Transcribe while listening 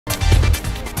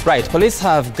Right, police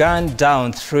have gunned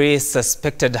down 3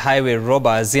 suspected highway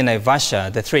robbers in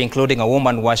Naivasha. The 3, including a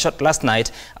woman, were shot last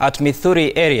night at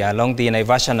Mithuri area along the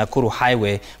Naivasha-Nakuru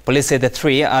highway. Police say the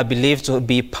 3 are believed to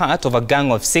be part of a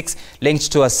gang of 6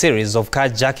 linked to a series of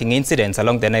carjacking incidents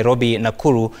along the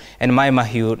Nairobi-Nakuru and Maai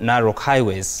Mahiu-Narok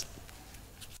highways.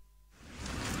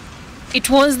 It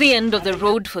was the end of the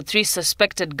road for 3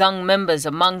 suspected gang members,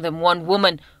 among them one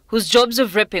woman, whose jobs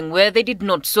of raping where they did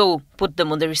not sow put them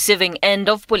on the receiving end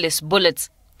of police bullets.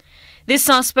 These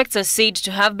suspects are said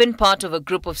to have been part of a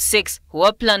group of 6 who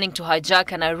are planning to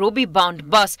hijack a Nairobi-bound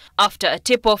bus after a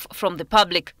tip-off from the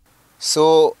public.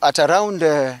 So at around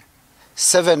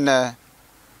 7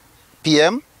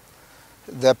 p.m,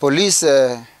 the police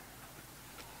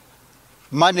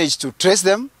managed to trace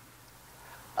them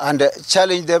and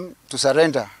challenge them to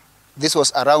surrender. This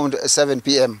was around 7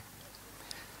 p.m.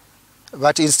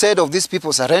 But instead of these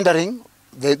people surrendering,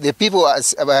 the people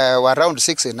were around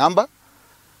 6 in number.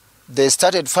 They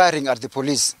started firing at the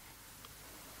police.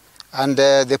 And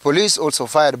the police also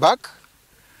fired back.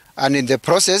 And in the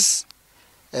process,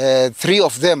 3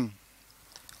 of them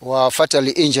were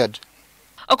fatally injured.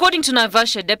 According to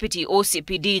Naivasha Deputy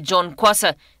OCPD John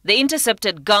Kwasa, the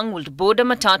intercepted gang would board a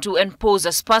matatu and pose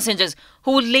as passengers,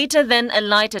 who would later then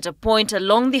alight at a point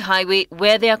along the highway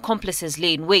where their accomplices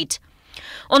lay in wait.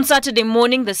 On Saturday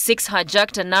morning, the 6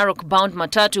 hijacked a Narok-bound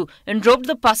matatu and robbed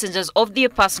the passengers of their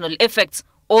personal effects.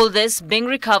 All this being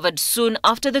recovered soon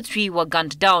after the 3 were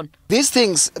gunned down. These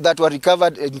things that were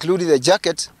recovered, including the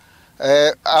jacket,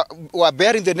 were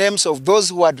bearing the names of those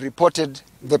who had reported,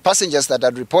 the passengers that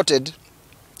had reported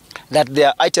that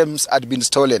their items had been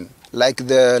stolen. Like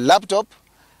the laptop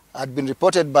had been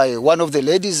reported by one of the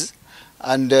ladies,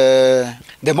 and the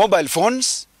mobile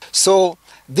phones. So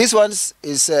this one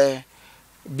is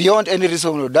beyond any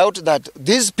reasonable doubt that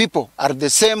these people are the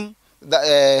same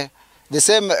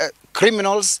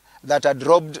criminals that had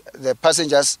robbed the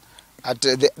passengers at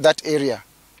that area.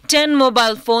 10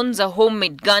 mobile phones, a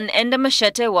homemade gun and a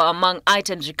machete were among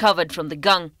items recovered from the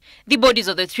gang. The bodies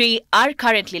of the 3 are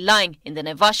currently lying in the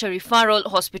Naivasha Referral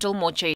Hospital mortuary.